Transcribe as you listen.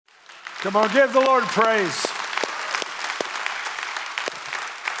Come on, give the Lord praise.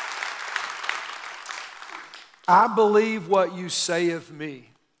 I believe what you say of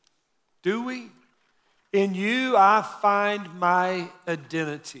me. Do we? In you I find my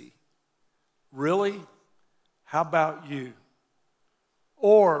identity. Really? How about you?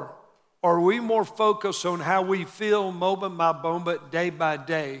 Or are we more focused on how we feel moment by moment, day by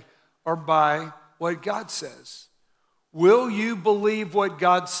day, or by what God says? Will you believe what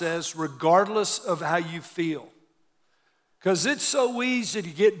God says regardless of how you feel? Because it's so easy to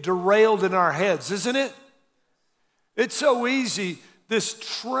get derailed in our heads, isn't it? It's so easy, this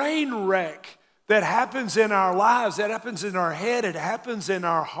train wreck that happens in our lives, that happens in our head, it happens in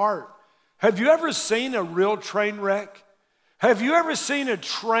our heart. Have you ever seen a real train wreck? Have you ever seen a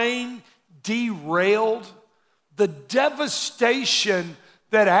train derailed? The devastation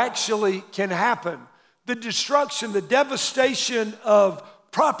that actually can happen. The destruction, the devastation of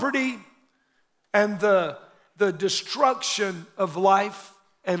property, and the destruction of life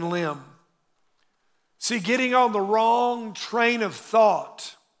and limb. See, getting on the wrong train of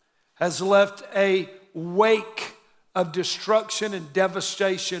thought has left a wake of destruction and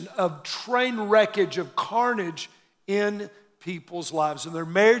devastation, of train wreckage, of carnage in people's lives, in their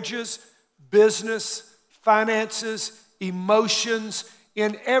marriages, business, finances, emotions.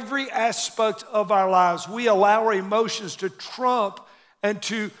 In every aspect of our lives, we allow our emotions to trump and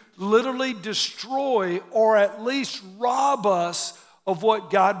to literally destroy or at least rob us of what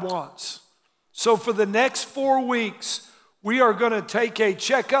God wants. So for the next 4 weeks, we are going to take a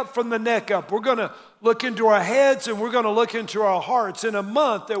checkup from the neck up. We're going to look into our heads and we're going to look into our hearts in a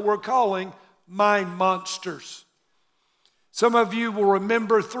month that we're calling Mind Monsters. Some of you will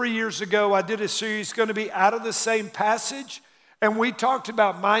remember 3 years ago, I did a series going to be out of the same passage. And we talked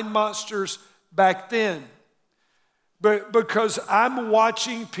about mind monsters back then. But because I'm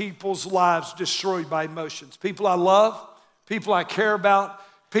watching people's lives destroyed by emotions. People I love, people I care about,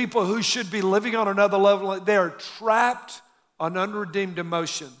 people who should be living on another level, they are trapped on unredeemed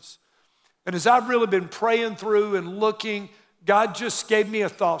emotions. And as I've really been praying through and looking, God just gave me a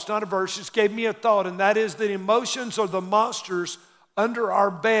thought. It's not a verse, just gave me a thought. And that is that emotions are the monsters under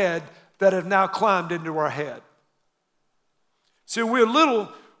our bed that have now climbed into our head. See, we were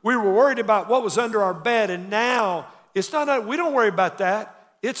worried about what was under our bed, and now it's not, we don't worry about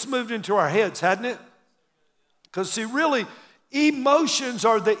that. It's moved into our heads, hadn't it? Because see, really, emotions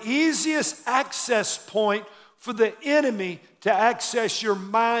are the easiest access point for the enemy to access your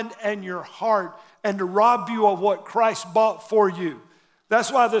mind and your heart and to rob you of what Christ bought for you.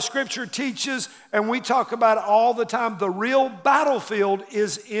 That's why the scripture teaches, and we talk about it all the time, the real battlefield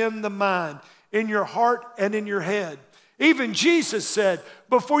is in the mind, in your heart and in your head. Even Jesus said,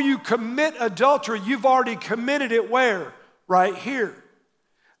 before you commit adultery, you've already committed it where? Right here.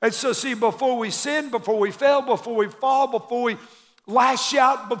 And so see, before we sin, before we fail, before we fall, before we lash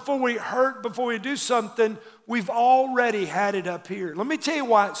out, before we hurt, before we do something, we've already had it up here. Let me tell you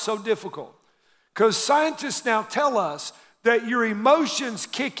why it's so difficult. Because scientists now tell us that your emotions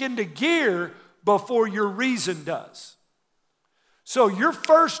kick into gear before your reason does. So your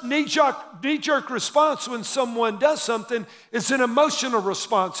first knee-jerk response when someone does something is an emotional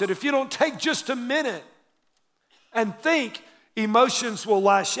response. And if you don't take just a minute and think, emotions will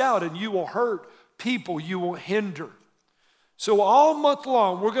lash out and you will hurt people, you will hinder. So all month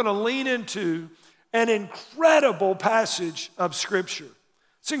long, we're going to lean into an incredible passage of Scripture.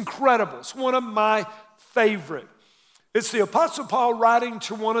 It's incredible. It's one of my favorite. It's the Apostle Paul writing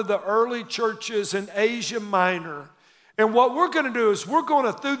to one of the early churches in Asia Minor. And what we're going to do is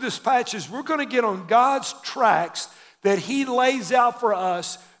through this passage, we're going to get on God's tracks that he lays out for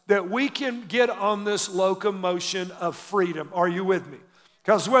us that we can get on this locomotion of freedom. Are you with me?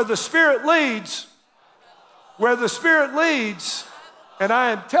 Because where the Spirit leads, and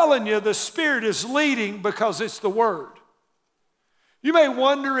I am telling you, the Spirit is leading because it's the Word. You may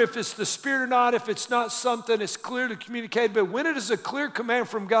wonder if it's the Spirit or not, if it's not something that's clearly communicated, but when it is a clear command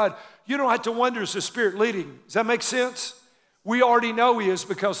from God, you don't have to wonder, is the Spirit leading? Does that make sense? We already know he is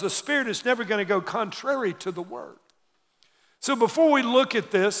because the Spirit is never going to go contrary to the Word. So before we look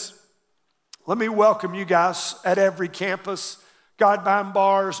at this, let me welcome you guys at every campus, God Behind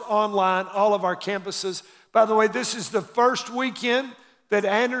Bars, online, all of our campuses. By the way, this is the first weekend that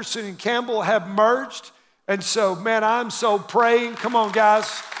Anderson and Campbell have merged. And so, man, I'm so praying. Come on,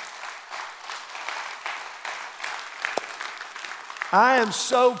 guys. I am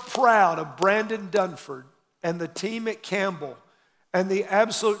so proud of Brandon Dunford and the team at Campbell and the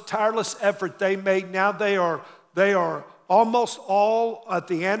absolute tireless effort they made. Now they are almost all at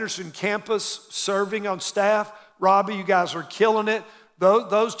the Anderson campus serving on staff. Robbie, you guys are killing it.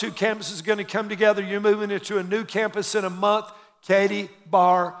 Those two campuses are going to come together. You're moving into a new campus in a month. Katie,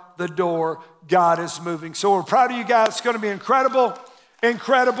 bar the door. God is moving. So we're proud of you guys. It's going to be incredible,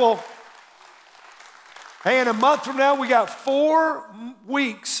 incredible. Hey, in a month from now, we got 4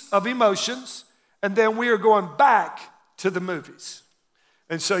 weeks of emotions, and then we are going back to the movies.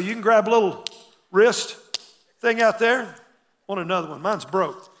 And so you can grab a little wrist thing out there. Want another one? Mine's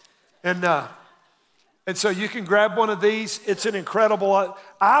broke. And so you can grab one of these. It's an incredible,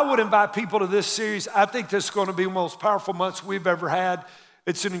 I would invite people to this series. I think this is going to be one of the most powerful months we've ever had.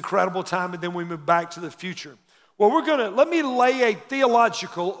 It's an incredible time, and then we move back to the future. Well, let me lay a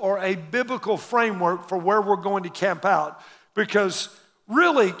theological or a biblical framework for where we're going to camp out. Because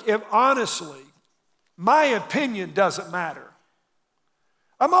really, honestly, my opinion doesn't matter.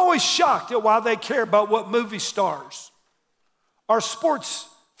 I'm always shocked at why they care about what movie stars or sports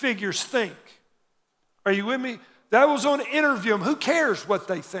figures think. Are you with me? That was on Interview 'Em. Who cares what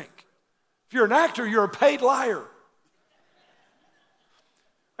they think? If you're an actor, you're a paid liar.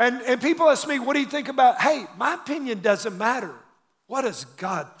 And people ask me, what do you think about? Hey, my opinion doesn't matter. What does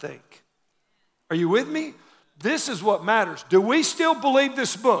God think? Are you with me? This is what matters. Do we still believe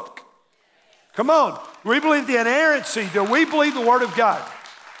this book? Come on. Do we believe the inerrancy? Do we believe the Word of God?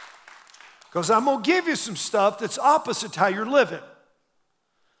 Because I'm going to give you some stuff that's opposite to how you're living.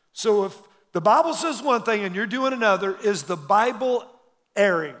 So if the Bible says one thing and you're doing another, is the Bible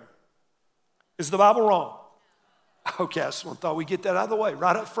erring? Is the Bible wrong? Okay, I just thought we'd get that out of the way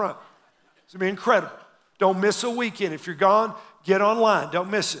right up front. It's going to be incredible. Don't miss a weekend. If you're gone, get online. Don't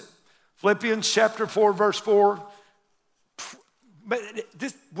miss it. Philippians chapter 4, verse 4.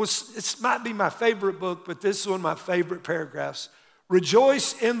 This might be my favorite book, but this is one of my favorite paragraphs.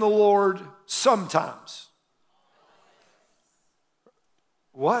 Rejoice in the Lord sometimes.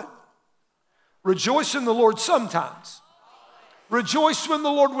 What? Rejoice in the Lord sometimes. Rejoice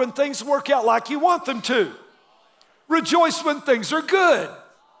when things work out like you want them to. Rejoice when things are good.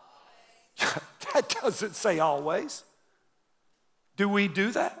 That doesn't say always. Do we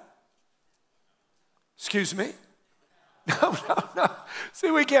do that? Excuse me? No.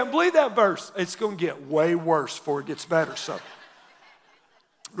 See, we can't believe that verse. It's going to get way worse before it gets better. So,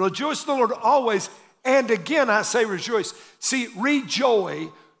 rejoice in the Lord always. And again, I say rejoice. See, rejoice.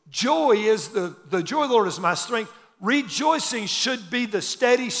 Joy is the joy of the Lord is my strength. Rejoicing should be the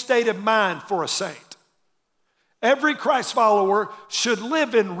steady state of mind for a saint. Every Christ follower should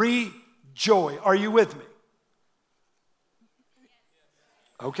live in rejoy. Are you with me?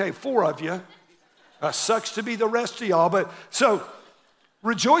 Okay, 4 of you. Sucks to be the rest of y'all. But so,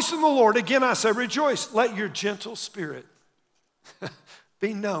 rejoice in the Lord. Again, I say rejoice. Let your gentle spirit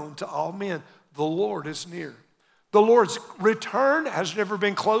be known to all men. The Lord is near. The Lord's return has never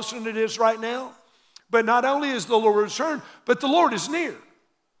been closer than it is right now. But not only is the Lord returned, but the Lord is near.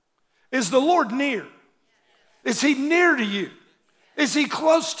 Is the Lord near? Is he near to you? Is he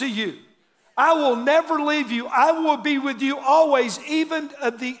close to you? I will never leave you. I will be with you always, even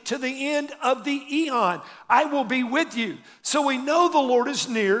to the end of the eon. I will be with you. So we know the Lord is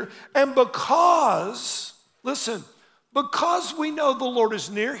near. And because we know the Lord is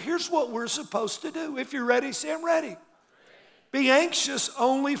near, here's what we're supposed to do. If you're ready, say I'm ready. Be anxious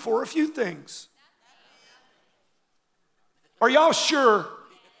only for a few things. Are y'all sure?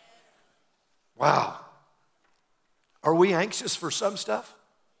 Wow. Are we anxious for some stuff?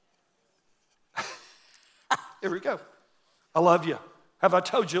 Here we go. I love you. Have I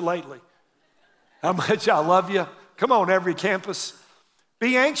told you lately how much I love you? Come on, every campus.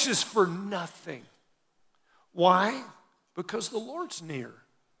 Be anxious for nothing. Why? Because the Lord's near.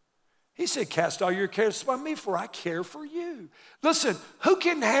 He said, cast all your cares upon me, for I care for you. Listen, who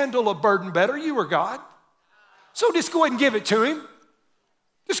can handle a burden better, you or God? So just go ahead and give it to him.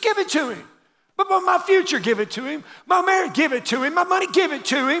 Just give it to him. But my future, give it to him. My marriage, give it to him. My money, give it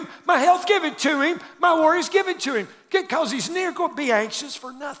to him. My health, give it to him. My worries, give it to him. Because he's near, go be anxious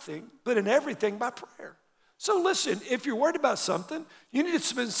for nothing, but in everything by prayer. So listen, if you're worried about something, you need to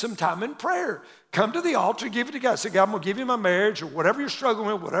spend some time in prayer. Come to the altar, give it to God. Say, God, I'm going to give you my marriage or whatever you're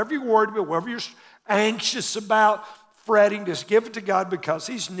struggling with, whatever you're worried about, whatever you're anxious about, fretting, just give it to God because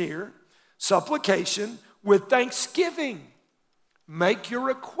he's near. Supplication with thanksgiving. Make your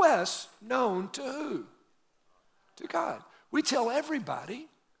requests known to who? To God. We tell everybody,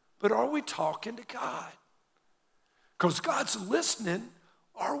 but are we talking to God? Because God's listening.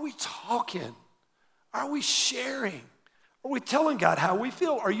 Are we talking? Are we sharing? Are we telling God how we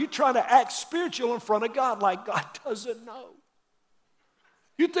feel? Are you trying to act spiritual in front of God like God doesn't know?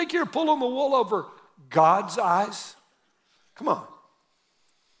 You think you're pulling the wool over God's eyes? Come on.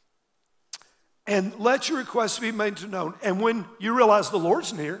 And let your requests be made known. And when you realize the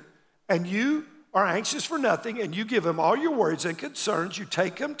Lord's near and you are anxious for nothing and you give him all your worries and concerns, you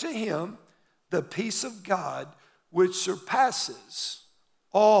take them to him, the peace of God, which surpasses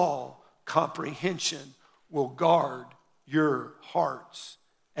all comprehension, will guard your hearts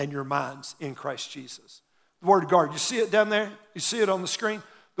and your minds in Christ Jesus. The word guard, you see it down there? You see it on the screen?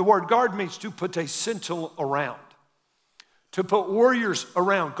 The word guard means to put a sentinel around, to put warriors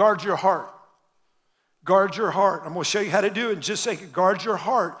around. Guard your heart. Guard your heart. I'm going to show you how to do it in just a second. Guard your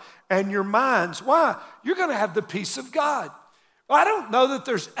heart and your minds. Why? You're going to have the peace of God. Well, I don't know that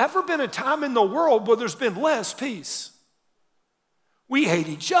there's ever been a time in the world where there's been less peace. We hate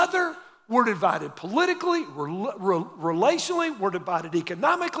each other. We're divided politically, relationally. We're divided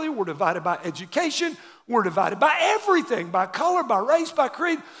economically. We're divided by education. We're divided by everything, by color, by race, by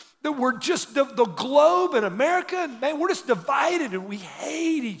creed. That we're just the globe in America, man, we're just divided and we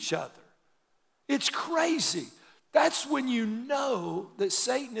hate each other. It's crazy. That's when you know that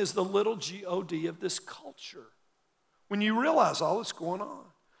Satan is the little G-O-D of this culture. When you realize all that's going on.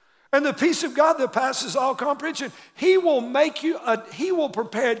 And the peace of God that passes all comprehension, he will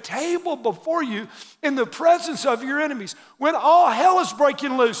prepare a table before you in the presence of your enemies. When all hell is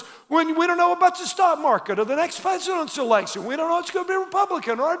breaking loose, when we don't know about the stock market or the next presidential election, we don't know it's going to be a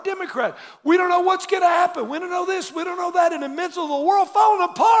Republican or a Democrat. We don't know what's going to happen. We don't know this, we don't know that. In the midst of the world falling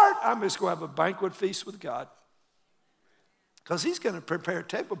apart, I'm just going to have a banquet feast with God. Because he's going to prepare a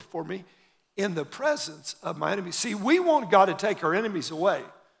table before me in the presence of my enemies. See, we want God to take our enemies away.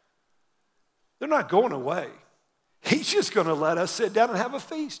 They're not going away. He's just going to let us sit down and have a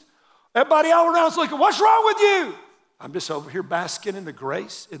feast. Everybody all around is looking, what's wrong with you? I'm just over here basking in the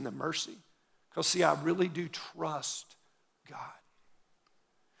grace, in the mercy. Because see, I really do trust God.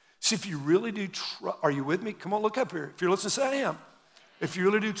 See, if you really do trust, are you with me? Come on, look up here. If you're listening, say I am. If you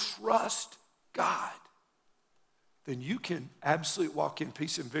really do trust God, then you can absolutely walk in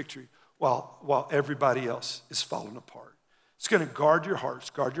peace and victory while everybody else is falling apart. It's going to guard your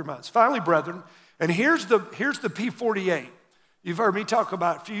hearts, guard your minds. Finally, brethren, and here's the P-48. You've heard me talk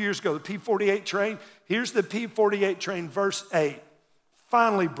about a few years ago, the P-48 train. Here's the P-48 train, verse 8.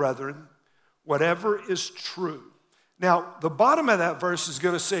 Finally, brethren, whatever is true. Now, the bottom of that verse is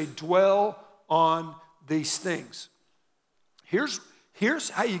going to say, dwell on these things. Here's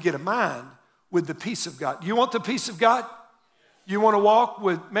how you get a mind with the peace of God. You want the peace of God? You want to walk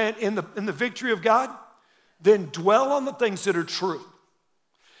with, man, in the victory of God? Then dwell on the things that are true.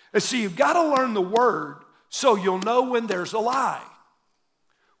 And see, you've got to learn the word so you'll know when there's a lie.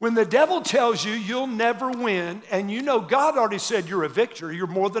 When the devil tells you you'll never win, and you know God already said you're a victor, you're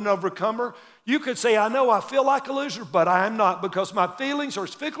more than an overcomer, you could say, I know I feel like a loser, but I am not, because my feelings are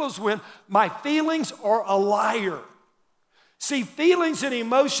as fickle as wind. My feelings are a liar. See, feelings and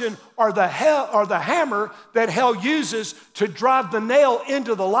emotion are the hammer that hell uses to drive the nail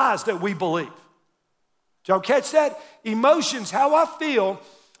into the lies that we believe. Did y'all catch that? Emotions, how I feel,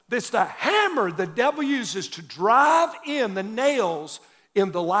 that's the hammer the devil uses to drive in the nails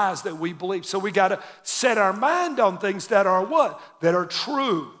in the lies that we believe. So we got to set our mind on things that are what? That are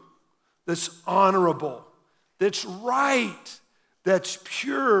true, that's honorable, that's right, that's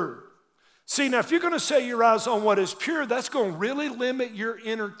pure. See, now if you're going to set your eyes on what is pure, that's going to really limit your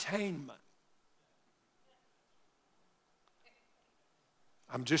entertainment.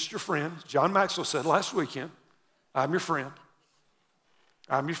 I'm just your friend. John Maxwell said last weekend, I'm your friend.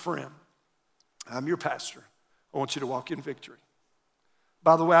 I'm your friend. I'm your pastor. I want you to walk in victory.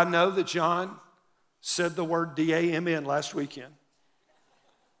 By the way, I know that John said the word D-A-M-N last weekend.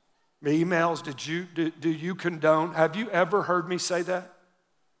 Emails, do you condone? Have you ever heard me say that?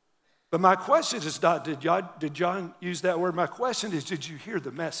 But my question is not, did John use that word? My question is, did you hear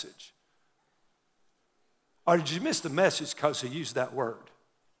the message? Or did you miss the message because he used that word?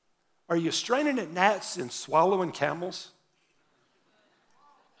 Are you straining at gnats and swallowing camels?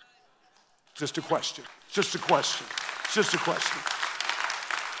 Just a question. Just a question. Just a question.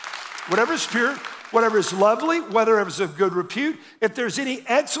 Whatever is pure, whatever is lovely, whatever is of good repute, if there's any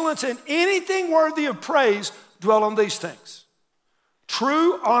excellence in anything worthy of praise, dwell on these things.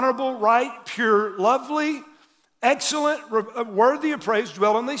 True, honorable, right, pure, lovely, excellent, worthy of praise,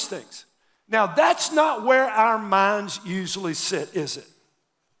 dwell on these things. Now, that's not where our minds usually sit, is it?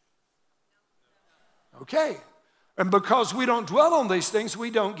 Okay. And because we don't dwell on these things, we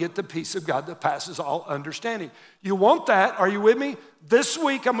don't get the peace of God that passes all understanding. You want that? Are you with me? This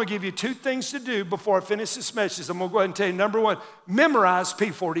week, I'm going to give you two things to do before I finish this message. I'm going to go ahead and tell you, number one, memorize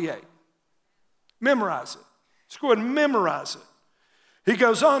P-48. Memorize it. Let's go ahead and memorize it. He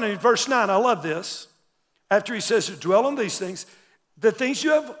goes on in verse 9, I love this. After he says to dwell on these things, the things you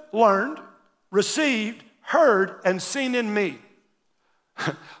have learned, received, heard, and seen in me.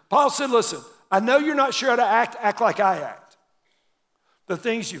 Paul said, listen, I know you're not sure how to act like I act. The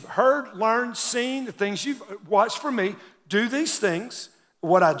things you've heard, learned, seen, the things you've watched from me, do these things,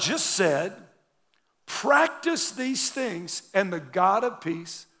 what I just said, practice these things, and the God of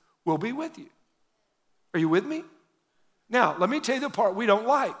peace will be with you. Are you with me? Now, let me tell you the part we don't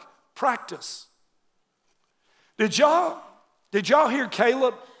like, practice. Did y'all hear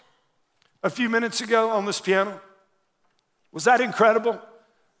Caleb a few minutes ago on this piano? Was that incredible?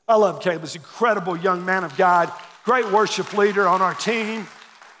 I love Caleb. He's an incredible young man of God, great worship leader on our team.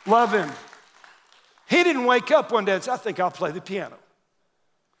 Love him. He didn't wake up one day and say, I think I'll play the piano.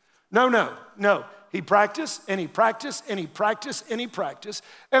 No. He practiced and he practiced and he practiced and he practiced.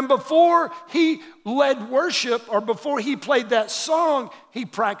 And before he led worship or before he played that song, he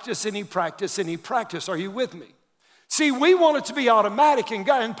practiced and he practiced and he practiced. Are you with me? See, we want it to be automatic.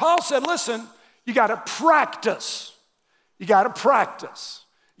 And Paul said, listen, you got to practice. You got to practice.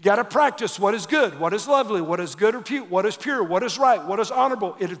 You got to practice what is good, what is lovely, what is good or what is pure, what is right, what is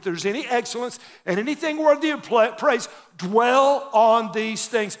honorable. And if there's any excellence and anything worthy of praise, dwell on these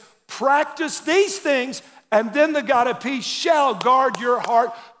things. Practice these things, and then the God of peace shall guard your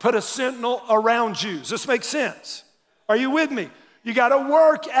heart, put a sentinel around you. Does this make sense? Are you with me? You got to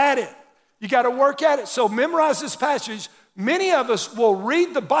work at it. You got to work at it. So memorize this passage. Many of us will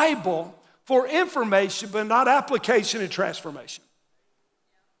read the Bible for information, but not application and transformation.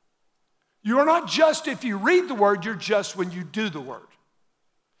 You are not just if you read the word, you're just when you do the word.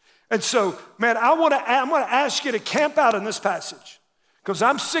 And so, man, I'm going to ask you to camp out in this passage because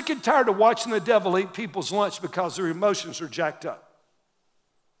I'm sick and tired of watching the devil eat people's lunch because their emotions are jacked up.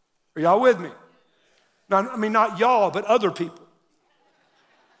 Are y'all with me? Now, I mean, not y'all, but other people.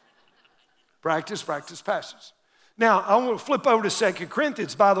 Practice passage. Now, I want to flip over to 2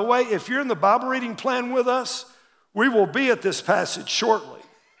 Corinthians. By the way, if you're in the Bible reading plan with us, we will be at this passage shortly.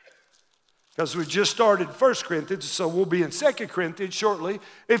 Because we just started 1 Corinthians, so we'll be in 2 Corinthians shortly.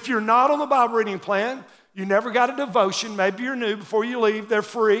 If you're not on the Bible reading plan, you never got a devotion, maybe you're new, before you leave, they're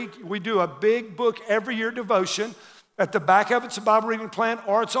free. We do a big book every year devotion. At the back of it's a Bible reading plan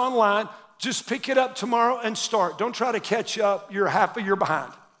or it's online. Just pick it up tomorrow and start. Don't try to catch up. You're half a year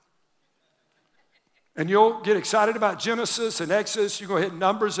behind. And you'll get excited about Genesis and Exodus. You're going to hit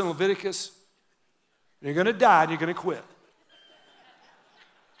Numbers and Leviticus. And you're going to die and you're going to quit.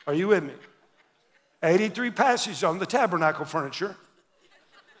 Are you with me? 83 passages on the tabernacle furniture.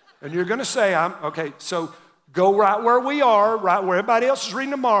 And you're going to say, okay, so go right where we are, right where everybody else is reading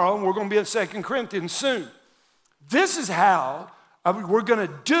tomorrow, and we're going to be in 2 Corinthians soon. This is how we're going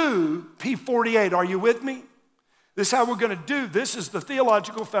to do P48. Are you with me? This is how we're going to do. This is the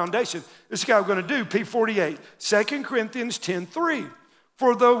theological foundation. This is how we're going to do P48. 2 Corinthians 10:3.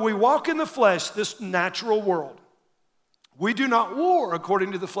 For though we walk in the flesh, this natural world, we do not war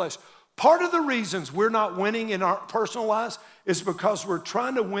according to the flesh. Part of the reasons we're not winning in our personal lives is because we're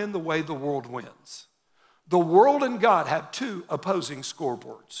trying to win the way the world wins. The world and God have two opposing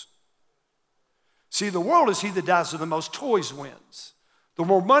scoreboards. See, the world is he that dies with the most toys wins. The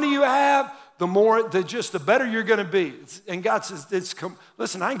more money you have, the better you're going to be. And God says,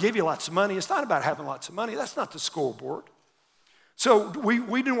 listen, I can give you lots of money. It's not about having lots of money. That's not the scoreboard. So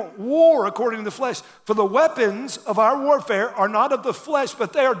we don't war according to the flesh. For the weapons of our warfare are not of the flesh,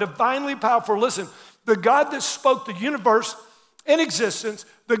 but they are divinely powerful. Listen, the God that spoke the universe in existence,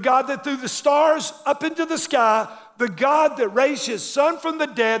 the God that threw the stars up into the sky, the God that raised his son from the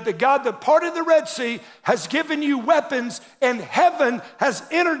dead, the God that parted the Red Sea, has given you weapons, and heaven has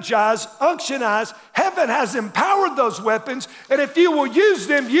energized, unctionized, heaven has empowered those weapons, and if you will use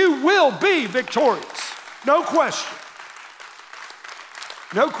them, you will be victorious. No question.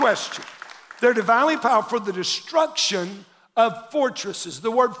 No question. They're divinely powerful for the destruction of fortresses.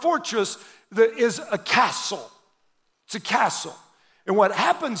 The word fortress is a castle. It's a castle. And what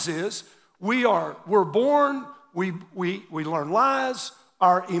happens is we're born, we learn lies,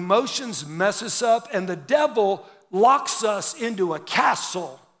 our emotions mess us up, and the devil locks us into a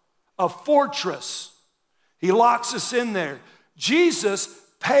castle, a fortress. He locks us in there. Jesus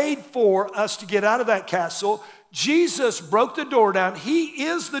paid for us to get out of that castle. Jesus broke the door down. He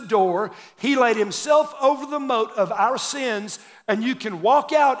is the door. He laid himself over the moat of our sins, and you can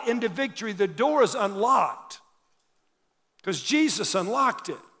walk out into victory. The door is unlocked because Jesus unlocked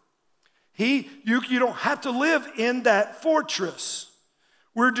it. You don't have to live in that fortress.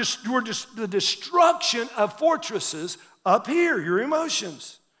 We're just the destruction of fortresses up here, your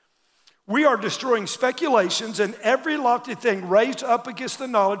emotions. We are destroying speculations and every lofty thing raised up against the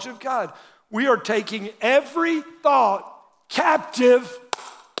knowledge of God. We are taking every thought captive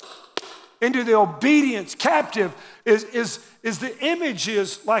into the obedience. Captive is the image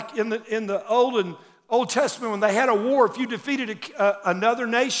is like in the Old Testament when they had a war. If you defeated another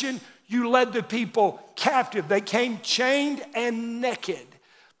nation, you led the people captive. They came chained and naked.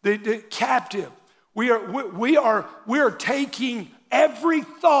 The captive. We are taking every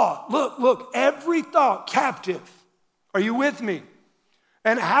thought. Look, every thought captive. Are you with me?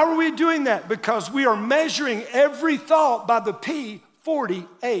 And how are we doing that? Because we are measuring every thought by the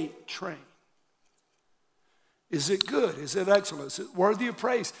P48 train. Is it good? Is it excellent? Is it worthy of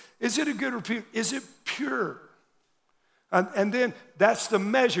praise? Is it a good repute? Is it pure? And then that's the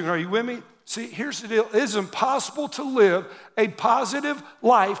measuring. Are you with me? See, here's the deal. It is impossible to live a positive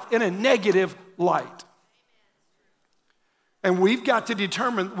life in a negative light. And we've got to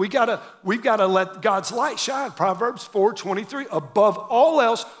determine, we've got to let God's light shine. Proverbs 4:23. Above all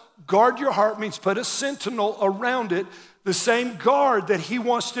else, guard your heart means put a sentinel around it. The same guard that he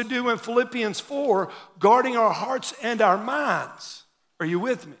wants to do in Philippians 4, guarding our hearts and our minds. Are you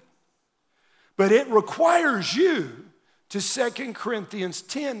with me? But it requires you to 2 Corinthians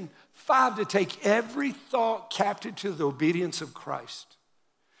 10:5 to take every thought captive to the obedience of Christ.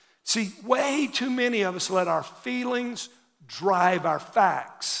 See, way too many of us let our feelings drive our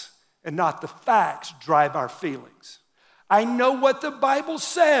facts and not the facts drive our feelings. I know what the Bible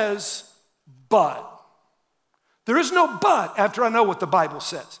says, but. There is no but after I know what the Bible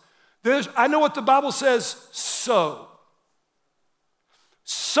says. I know what the Bible says, so.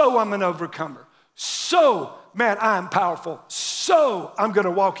 So I'm an overcomer. So, man, I'm powerful. So I'm going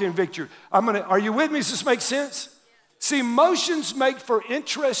to walk in victory. Are you with me? Does this make sense? See, emotions make for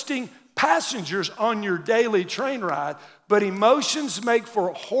interesting passengers on your daily train ride, but emotions make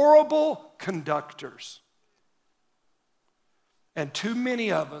for horrible conductors. And too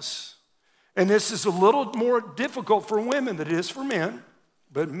many of us, and this is a little more difficult for women than it is for men,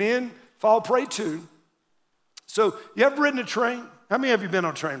 but men fall prey too. So you ever ridden a train? How many of you been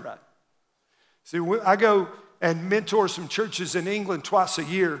on a train ride? See, I go and mentor some churches in England twice a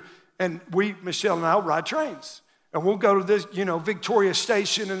year, and Michelle and I will ride trains. And we'll go to this, Victoria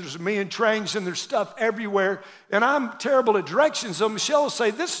Station, and there's a million trains, and there's stuff everywhere. And I'm terrible at directions, so Michelle will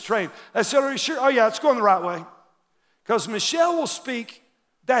say, this is a train. I said, are you sure? Oh, yeah, it's going the right way. Because Michelle will speak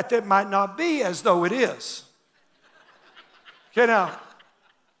that might not be as though it is. Okay, now,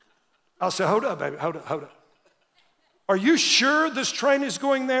 I'll say, hold up, baby, hold up. Are you sure this train is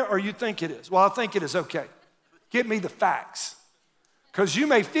going there, or you think it is? Well, I think it is. Okay, give me the facts. Because you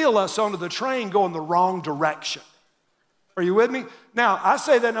may feel us onto the train going the wrong direction. Are you with me? Now, I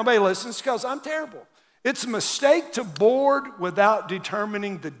say that nobody listens because I'm terrible. It's a mistake to board without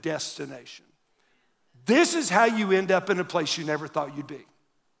determining the destination. This is how you end up in a place you never thought you'd be.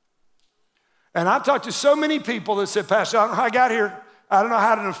 And I've talked to so many people that said, Pastor, I don't know how I got here. I don't know how I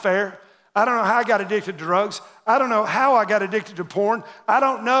had an affair. I don't know how I got addicted to drugs. I don't know how I got addicted to porn. I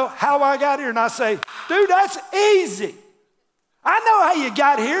don't know how I got here. And I say, dude, that's easy. I know how you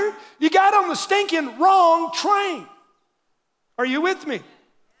got here. You got on the stinking wrong train. Are you with me?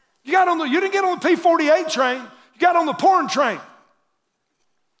 You didn't get on the P48 train. You got on the porn train.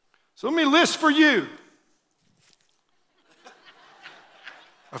 So let me list for you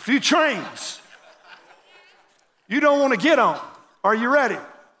a few trains you don't want to get on. Are you ready?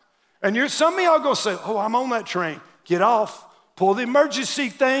 And some of y'all going to say, oh, I'm on that train. Get off. Pull the emergency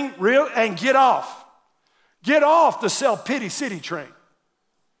thing, and get off. Get off the self-pity city train.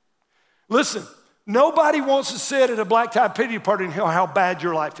 Listen, nobody wants to sit at a black tie pity party and hear how bad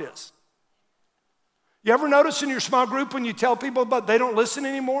your life is. You ever notice in your small group when you tell people about they don't listen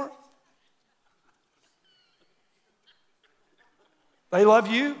anymore? They love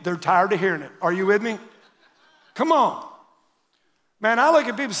you. They're tired of hearing it. Are you with me? Come on. Man, I look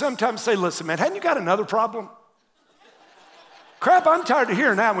at people sometimes and say, listen, man, hadn't you got another problem? Crap, I'm tired of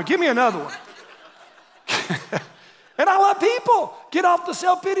hearing that one. Give me another one. And I love people. Get off the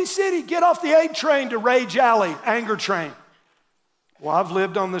self-pity city. Get off the A train to Rage Alley, anger train. Well, I've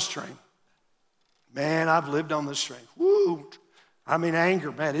lived on this train. Man, I've lived on this train. Woo. I mean,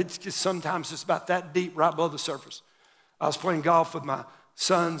 anger, man, it's just sometimes it's about that deep right below the surface. I was playing golf with my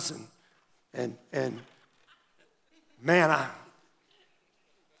sons, and man,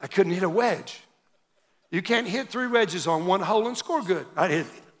 I couldn't hit a wedge. You can't hit 3 wedges on one hole and score good. I hit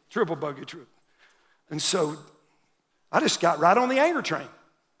triple bogey, true. And so I just got right on the anger train.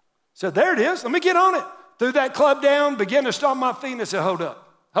 Said, there it is, let me get on it. Threw that club down, began to stomp my feet, and I said, hold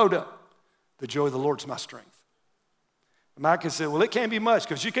up. The joy of the Lord's my strength. And Micah said, well, it can't be much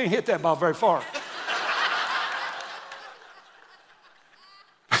because you can't hit that ball very far.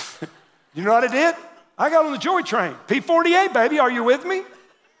 You know what I did? I got on the joy train. P48, baby, are you with me?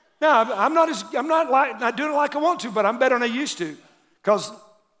 Now, I'm not doing it like I want to, but I'm better than I used to. Because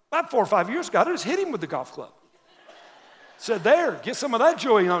about 4 or 5 years ago, I just hit him with the golf club. Said, there, get some of that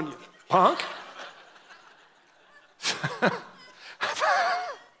joy on you, punk.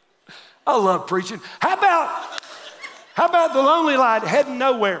 I love preaching. How about the lonely light heading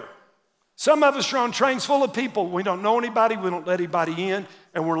nowhere? Some of us are on trains full of people. We don't know anybody. We don't let anybody in,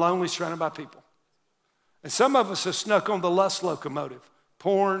 and we're lonely, surrounded by people. And some of us have snuck on the lust locomotive,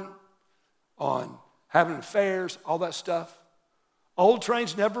 porn, on having affairs, all that stuff. Old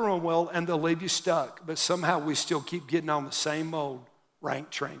trains never run well, and they'll leave you stuck. But somehow we still keep getting on the same old rank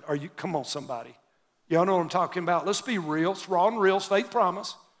train. Come on, somebody. Y'all know what I'm talking about. Let's be real. It's raw and real. It's faith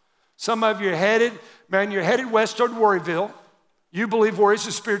promise. Some of you are headed west toward Worryville. You believe worry is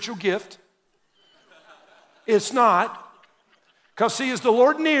a spiritual gift. It's not. Because see, is the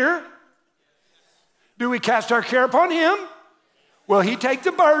Lord near? Do we cast our care upon him? Will he take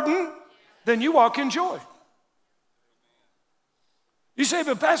the burden? Then you walk in joy. You say,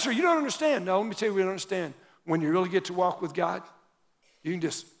 but Pastor, you don't understand. No, let me tell you, we don't understand. When you really get to walk with God, you can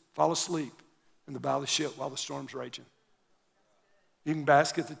just fall asleep in the bow of the ship while the storm's raging. You can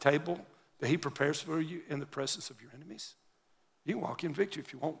bask at the table that he prepares for you in the presence of your enemies. You can walk in victory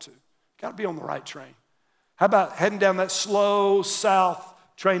if you want to. Got to be on the right train. How about heading down that slow south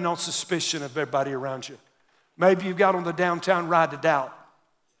train on suspicion of everybody around you? Maybe you got on the downtown ride to doubt.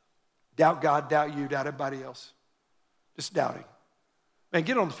 Doubt God, doubt you, doubt everybody else. Just doubting. Man,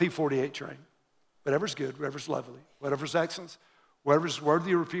 get on the P48 train. Whatever's good, whatever's lovely, whatever's excellent, whatever's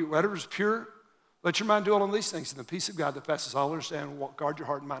worthy of repute, whatever's pure, let your mind dwell on these things, and the peace of God that passes all understanding will guard your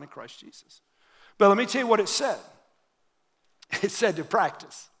heart and mind in Christ Jesus. But let me tell you what it said. It said to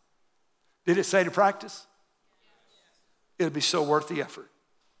practice. Did it say to practice? It'll be so worth the effort.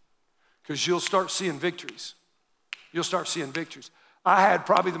 Because you'll start seeing victories. You'll start seeing victories. I had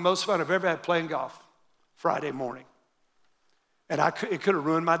probably the most fun I've ever had playing golf Friday morning. And it could have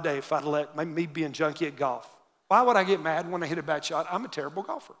ruined my day if I'd let me being junkie at golf. Why would I get mad when I hit a bad shot? I'm a terrible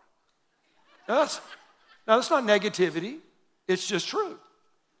golfer. Now that's not negativity. It's just true.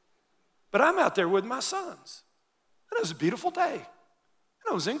 But I'm out there with my sons. And it was a beautiful day.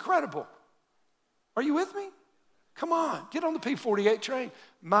 And it was incredible. Are you with me? Come on, get on the P48 train.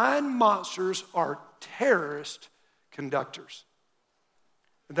 Mind monsters are terrorist conductors.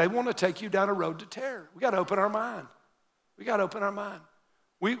 And they want to take you down a road to terror. We got to open our mind. We got to open our mind.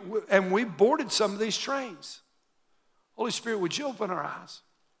 We boarded some of these trains. Holy Spirit, would you open our eyes?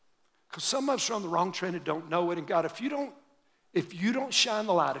 Because some of us are on the wrong train and don't know it. And God, if you don't shine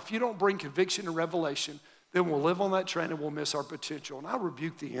the light, if you don't bring conviction and revelation, then we'll live on that train and we'll miss our potential. And I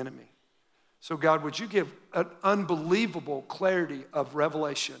rebuke the enemy. So God, would you give an unbelievable clarity of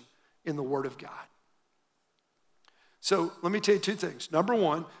revelation in the Word of God? So let me tell you two things. Number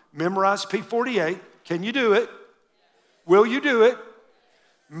one, memorize P48. Can you do it? Will you do it?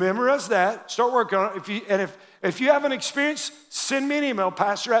 Memorize that. Start working on it. If you have an experience, send me an email,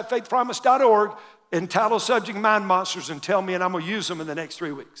 pastor@faithpromise.org, entitled subject mind monsters, and tell me, and I'm going to use them in the next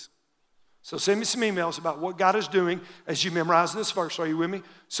 3 weeks. So send me some emails about what God is doing as you memorize this verse. Are you with me?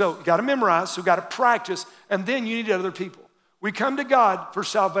 So you got to memorize, so you got to practice, and then you need other people. We come to God for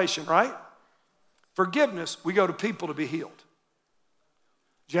salvation, right? Forgiveness, we go to people to be healed.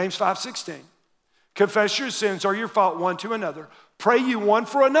 James 5:16. Confess your sins or your fault one to another. Pray you one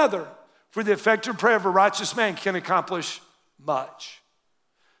for another, for the effective prayer of a righteous man can accomplish much.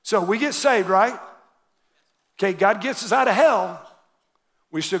 So we get saved, right? Okay, God gets us out of hell.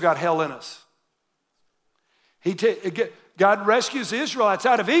 We still got hell in us. God rescues the Israelites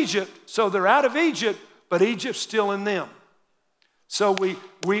out of Egypt, so they're out of Egypt, but Egypt's still in them. So we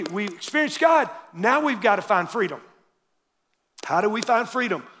experience God. Now we've got to find freedom. How do we find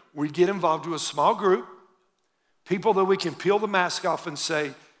freedom? We get involved with a small group, people that we can peel the mask off and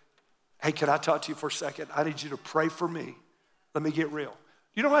say, hey, can I talk to you for a second? I need you to pray for me. Let me get real.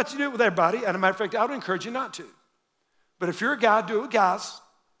 You don't have to do it with everybody. And as a matter of fact, I would encourage you not to. But if you're a guy, do it with guys.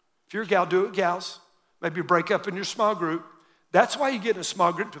 If you're a gal, do it with gals. Maybe break up in your small group. That's why you get in a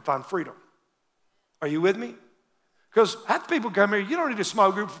small group, to find freedom. Are you with me? Because half the people come here, you don't need a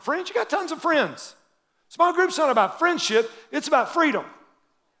small group of friends. You got tons of friends. Small group's not about friendship. It's about freedom.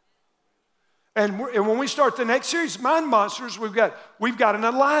 And when we start the next series, Mind Monsters, we've got an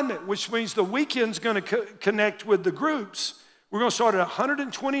alignment, which means the weekend's going to connect with the groups. We're going to start at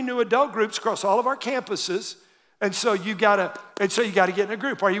 120 new adult groups across all of our campuses. And so you got to get in a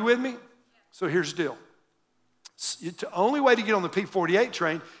group. Are you with me? So here's the deal. The only way to get on the P48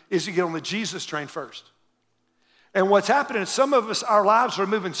 train is to get on the Jesus train first. And what's happening is some of us, our lives are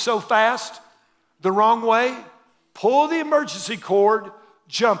moving so fast the wrong way. Pull the emergency cord.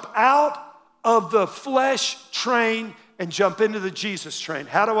 jump out of the flesh train and jump into the Jesus train.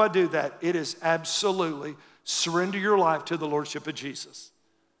 How do I do that? It is absolutely surrender your life to the Lordship of Jesus.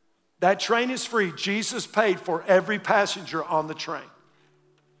 That train is free. Jesus paid for every passenger on the train.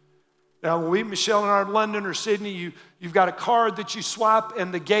 Now, when we, Michelle, and I are in London or Sydney, you've got a card that you swipe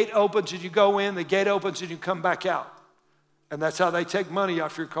and the gate opens and you go in, the gate opens and you come back out. And that's how they take money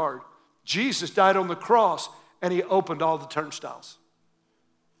off your card. Jesus died on the cross and he opened all the turnstiles.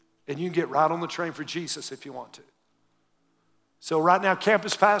 And you can get right on the train for Jesus if you want to. So right now,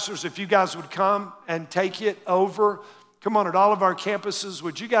 campus pastors, if you guys would come and take it over. Come on, at all of our campuses,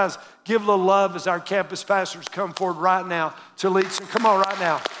 would you guys give a little love as our campus pastors come forward right now to lead some? Come on, right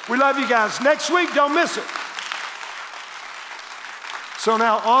now. We love you guys. Next week, don't miss it. So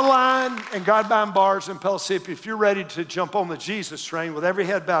now, online and God-bound bars in Pellissippi, if you're ready to jump on the Jesus train with every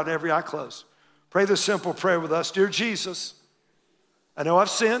head bowed and every eye closed, pray this simple prayer with us. Dear Jesus, I know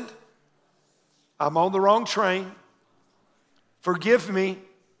I've sinned. I'm on the wrong train. Forgive me.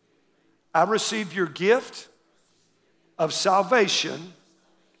 I receive your gift of salvation.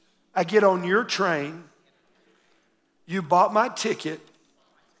 I get on your train. You bought my ticket.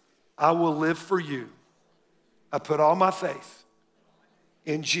 I will live for you. I put all my faith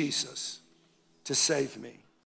in Jesus to save me.